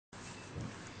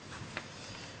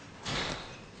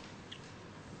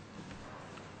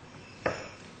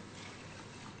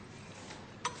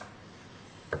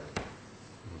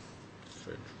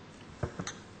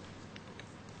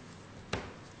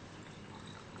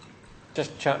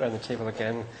just chat around the table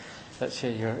again. Let's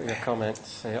hear your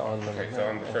comments on the... Okay, so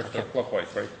on the first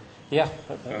clockwise, right? Yeah,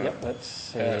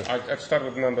 let's... I'd start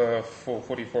with number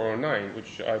 4409,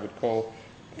 which I would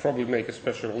probably make a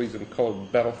special release and call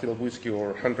it Battlefield Whiskey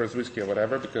or Hunter's Whiskey or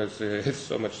whatever, because it's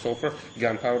so much sulfur,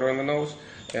 gunpowder on the nose,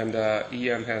 and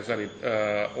Ian has added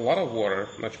a lot of water,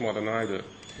 much more than I do.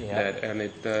 Yeah. And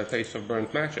it tastes of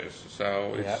burnt matches,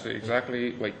 so it's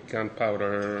exactly like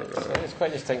gunpowder. It's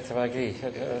quite distinctive, I agree.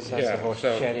 That's the most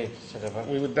cherry sort of.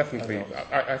 We would definitely,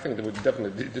 I think they would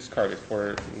definitely discard it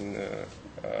for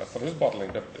this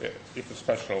bottling. But if a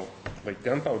special like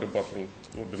gunpowder bottling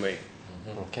would be made.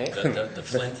 Okay. The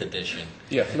Flint edition.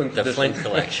 Yeah, Flint the edition. Flint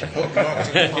collection.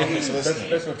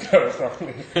 That's what goes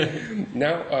wrong.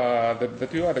 Now, the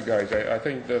two other guys, I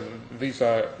think these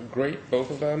are great,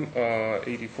 both of them,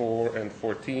 84 and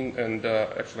 14, and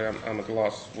actually I'm at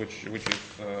loss which is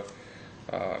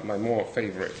my more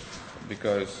favorite,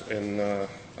 because in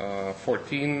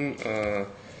 14...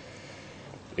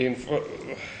 In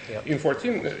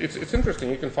 14, it's interesting.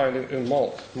 You can find it in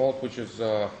malt, which is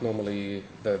normally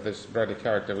this bready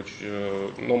character, which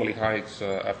normally hides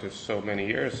after so many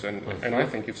years, and I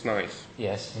think it's nice.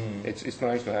 Yes, it's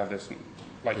nice to have this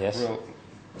real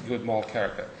good malt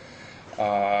character,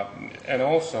 and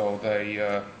also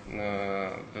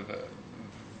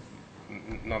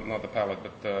not the palate,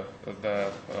 but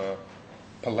the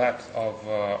palette of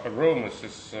aromas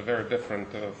is very different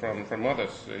from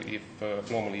others. If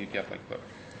normally you get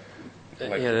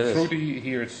fruity,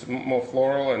 here it's more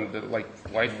floral and like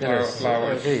white flowers,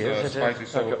 spicy.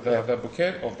 So the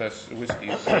bouquet of this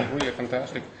whiskey is really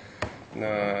fantastic,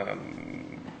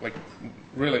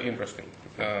 really interesting.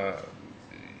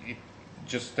 It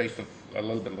just tastes of a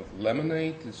little bit of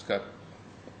lemonade. It's got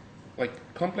like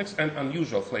complex and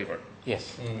unusual flavor.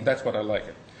 Yes, that's what I like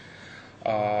it.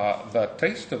 The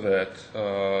taste of it,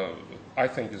 I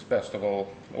think, is best of all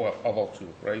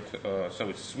two, right? So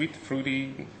it's sweet,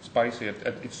 fruity, spicy.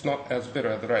 It's not as bitter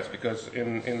as the rest, because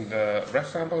in the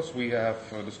rest samples we have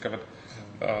discovered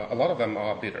a lot of them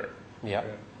are bitter. Yeah.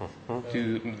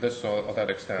 To this or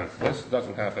that extent. This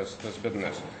doesn't have this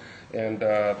bitterness. And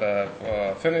the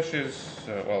finish is,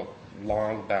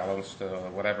 long, balanced,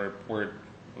 whatever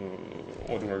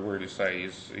ordinary word you say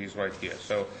is right here.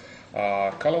 So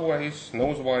color-wise,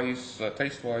 nose-wise,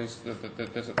 taste-wise,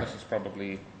 this is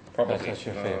probably that's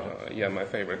your favorite. My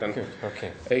favorite. And good.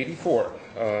 Okay. 84.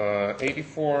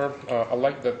 I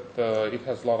like that it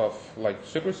has a lot of like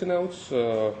citrusy notes,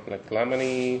 like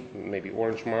lemony, maybe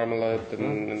orange marmalade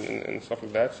and stuff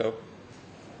like that. So,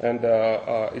 and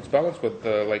it's balanced with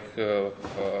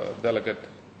delicate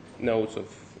notes of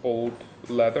old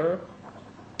leather.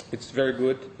 It's very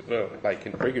good, like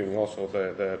in previewing also,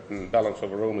 the balance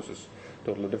of aromas is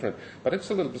totally different. But it's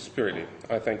a little bit spirity,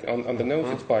 I think. On the nose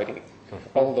it's biting,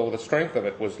 although the strength of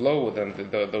it was lower than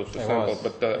those two samples.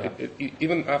 But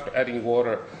even after adding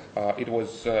water, it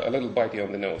was a little bitey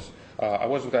on the nose. I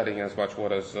wasn't adding as much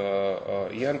water as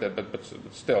Ian did, but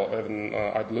still, even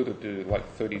I diluted to like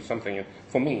 30-something,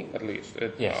 for me at least.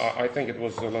 I think it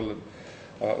was a little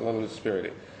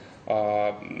spirity.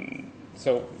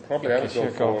 So probably I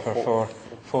would go for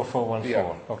 4414.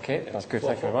 Yeah. Okay, that's good.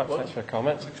 Thank you very much. Thanks for your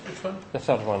comments. Which one? The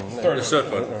third one. The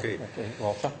third one. Okay.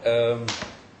 Walter.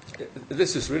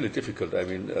 This is really difficult. I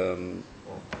mean,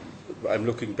 I'm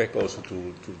looking back also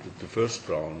to the first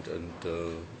round, and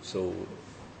so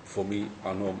for me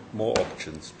are no more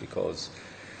options, because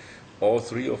all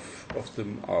three of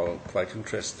them are quite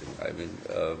interesting. I mean,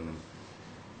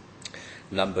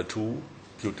 number 2.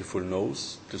 Beautiful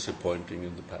nose, disappointing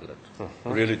in the palate.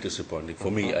 Really disappointing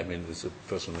for me. I mean, it's a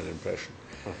personal impression.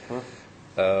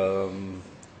 And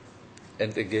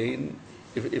again,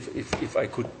 if I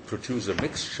could produce a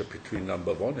mixture between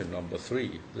number 1 and number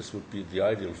 3, this would be the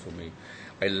ideal for me.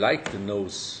 I like the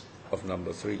nose of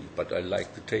number 3, but I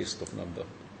like the taste of number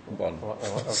 1.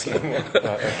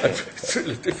 It's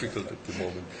really difficult at the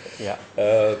moment. Yeah.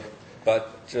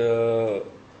 But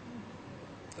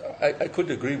I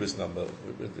could agree with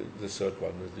the third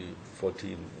one, with the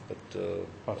 14, but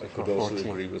I could also 14.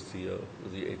 agree with the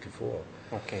 84.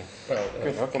 Okay. Well,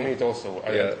 good. For me it also.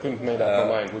 I couldn't make up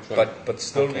my mind which one. But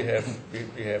still, we have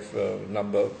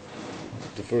the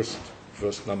first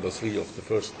number 3 of the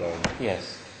first round.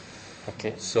 Yes.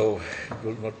 Okay. So it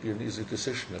will not be an easy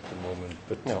decision at the moment.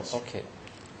 But no. Okay.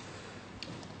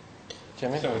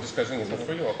 Jimmy? So we're discussing is it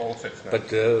 3 or all 6 now?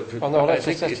 But let's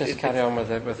just carry on with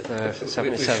the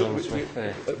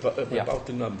 77s. About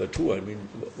the number 2, I mean,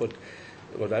 what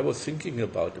I was thinking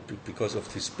about, because of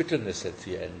this bitterness at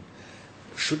the end,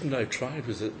 shouldn't I try it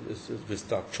with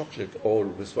dark chocolate or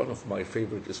with one of my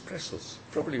favorite espressos?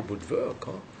 Probably would work,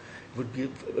 huh? would be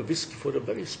a whiskey for a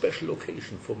very special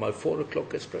occasion, for my 4 o'clock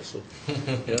espresso.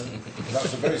 Yeah.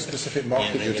 That's a very specific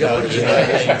market you're Yeah. targeting. You'd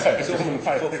have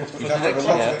to have a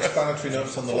lot of explanatory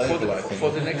notes on the label, I think. For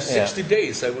the next 60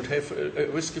 days, I would have a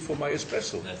whiskey for my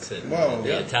espresso. That's it. Well,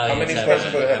 The how Italians many have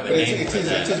espresso a, have But a it name for is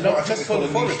that. what I think Just they for call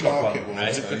the a niche 4 o'clock market. one.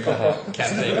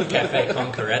 Right? Cafe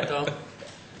Concretto.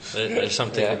 There's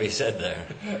something to be said there.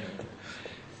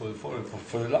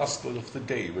 For the last one of the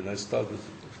day, when I start with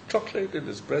chocolate and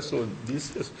espresso and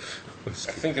this. I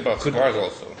think about cigars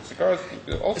also. Cigars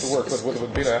also work with a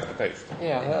bit of aftertaste.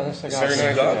 Yeah, that's a Very nice.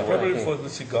 Cigar, probably for the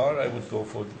cigar, I would go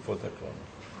for that one.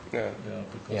 Yeah, Yeah,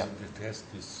 because Yeah. it has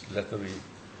this leathery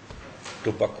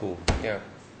tobacco yeah.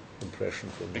 impression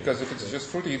for me. Because if it's just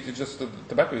fruity, it's just the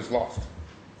tobacco is lost,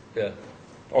 Yeah.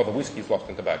 or the whiskey is lost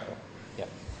in tobacco. Yeah.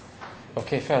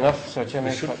 Okay, fair enough. So, Jimmy,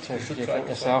 We should, what do we should you try think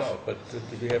to yourself? find out, but do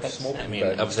we have smoking I mean,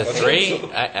 bags? of the three,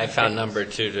 I found number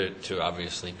two to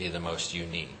obviously be the most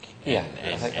unique. Yeah,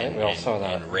 I think we all saw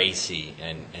that. And racy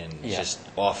and Yeah. just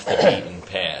off the beaten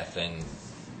path, and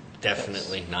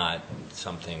definitely not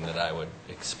something that I would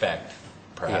expect,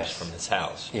 perhaps, Yes. from this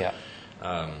house. Yeah.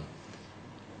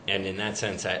 And in that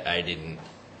sense, I didn't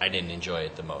enjoy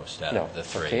it the most out No, of the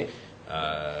three. okay.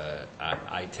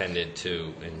 I tended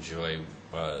to enjoy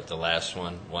the last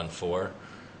one, 1-4,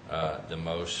 the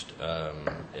most.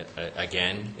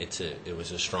 Again, it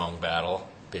was a strong battle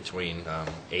between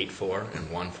 8-4 and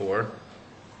 1-4.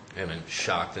 And I'm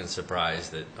shocked and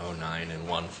surprised that 09 and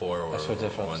 1-4 were so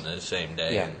different. on the same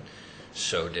day, Yeah. and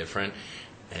so different.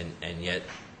 And yet,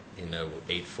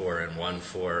 8-4 and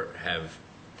 1-4 have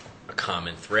a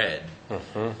common thread.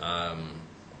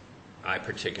 I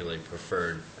particularly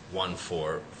preferred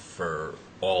 1-4 for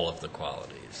all of the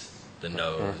qualities: the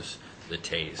nose, the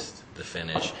taste, the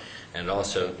finish, and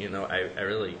also, I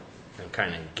really am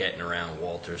kind of getting around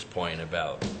Walter's point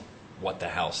about what the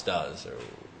house does or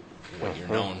what you're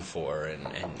known for,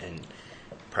 and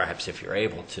perhaps if you're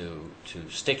able to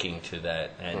sticking to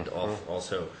that, and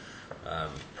also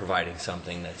providing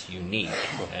something that's unique.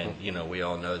 And we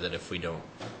all know that if we don't,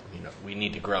 we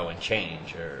need to grow and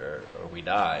change, or we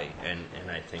die. And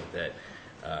I think that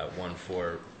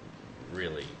 1-4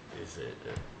 really is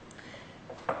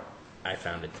I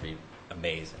found it to be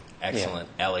amazing, excellent,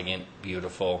 elegant,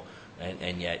 beautiful,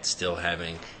 and yet still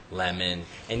having lemon.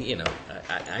 And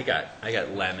I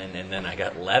got lemon, and then I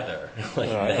got leather.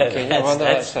 Like Right, that, okay.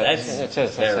 that's It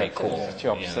is, very it's cool. the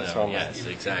opposites on Yes,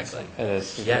 exactly. It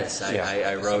is. Yes, Yeah.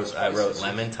 I wrote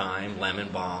lemon thyme, lemon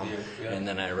balm, and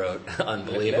then I wrote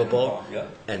unbelievable, Yeah.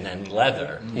 and then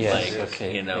leather. Yes, Like,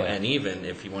 okay, yeah. And even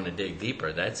if you want to dig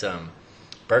deeper, that's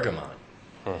bergamot.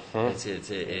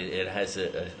 It has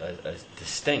a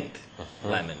distinct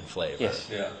lemon flavor, Yes.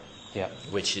 Yeah. Yeah.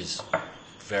 which is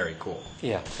very cool.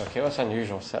 Yeah. Okay. That's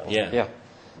unusual. Certainly. Yeah. Yeah.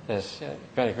 Yes. Yeah.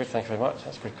 Very good. Thank you very much.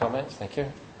 That's good comments. Thank you.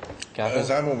 Gavin.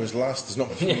 As I'm always last, there's not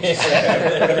much for me to say.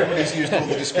 Everybody's used all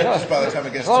the descriptions by the time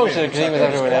it gets As long to as me. you agree with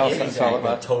everyone else, that's all that I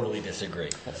matters. totally disagree.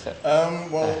 That's it.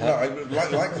 Well, no,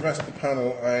 like the rest of the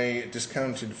panel, I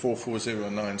discounted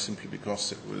 44009 simply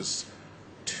because it was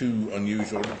too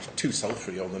unusual, too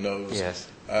sulphury on the nose. Yes.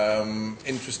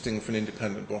 Interesting for an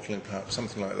independent bottling, perhaps,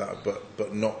 something like that,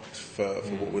 but not for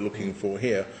what we're looking for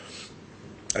here.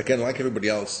 Again, like everybody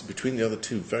else, between the other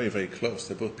two, very, very close.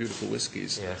 They're both beautiful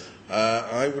whiskies. Yes.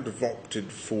 I would have opted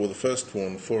for the first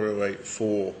one,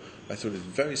 4084. I thought it was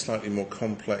very slightly more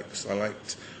complex. I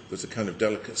liked there's a kind of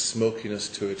delicate smokiness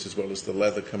to it, as well as the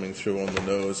leather coming through on the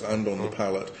nose and on the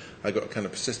palate. I got a kind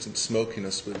of persistent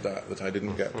smokiness with that I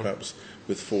didn't get perhaps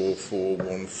with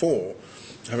 4414.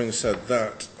 Having said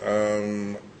that,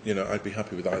 I'd be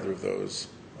happy with either of those.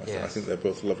 I think they're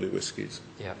both lovely whiskies.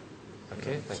 Yeah.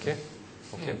 Okay. Thank you.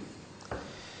 Okay.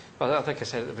 Well, I think I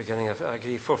said at the beginning, I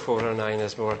agree 4409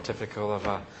 is more typical of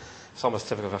it's almost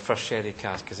typical of a first sherry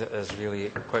cask, because it is really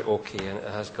quite oaky, and it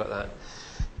has got that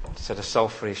sort of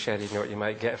sulphury sherry note you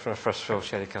might get from a first fill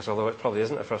sherry cask, although it probably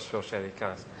isn't a first fill sherry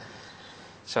cask.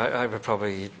 So I would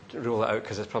probably rule it out,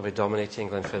 because it's probably dominating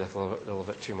Glenfiddich a little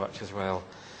bit too much as well.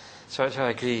 So I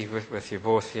agree with you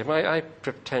both here. I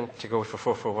tend to go for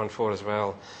 4414 as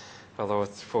well, although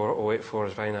 4084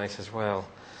 is very nice as well.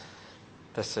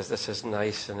 This is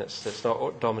nice, and it's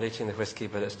not dominating the whiskey,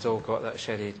 but it's still got that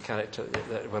sherry character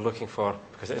that we're looking for,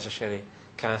 because it is a sherry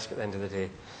cask at the end of the day.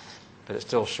 But it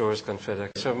still shows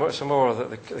Glenfiddich. So more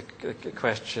the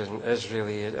question is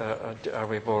really, are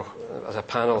we more, as a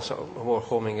panel, sort of more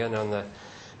homing in on the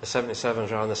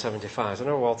 77s rather than the 75s? I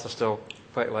know Walter still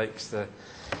quite likes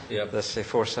this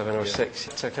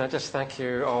 4706. So can I just thank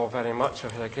you all very much?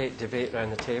 We've had a great debate around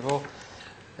the table.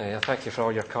 Thank you for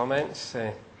all your comments.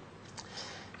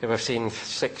 We've seen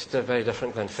 6 very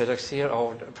different Glenfiddichs here,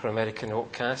 all for American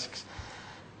oak casks.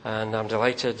 And I'm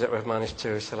delighted that we've managed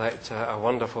to select a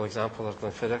wonderful example of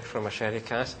Glenfiddich from a sherry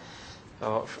cask,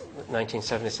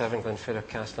 1977 Glenfiddich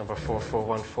cask number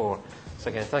 4414. So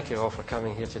again, thank you all for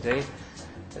coming here today.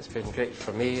 It's been great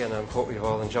for me, and I hope you've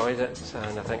all enjoyed it.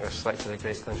 And I think we've selected a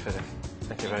great Glenfiddich.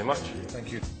 Thank you very much.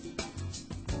 Thank you.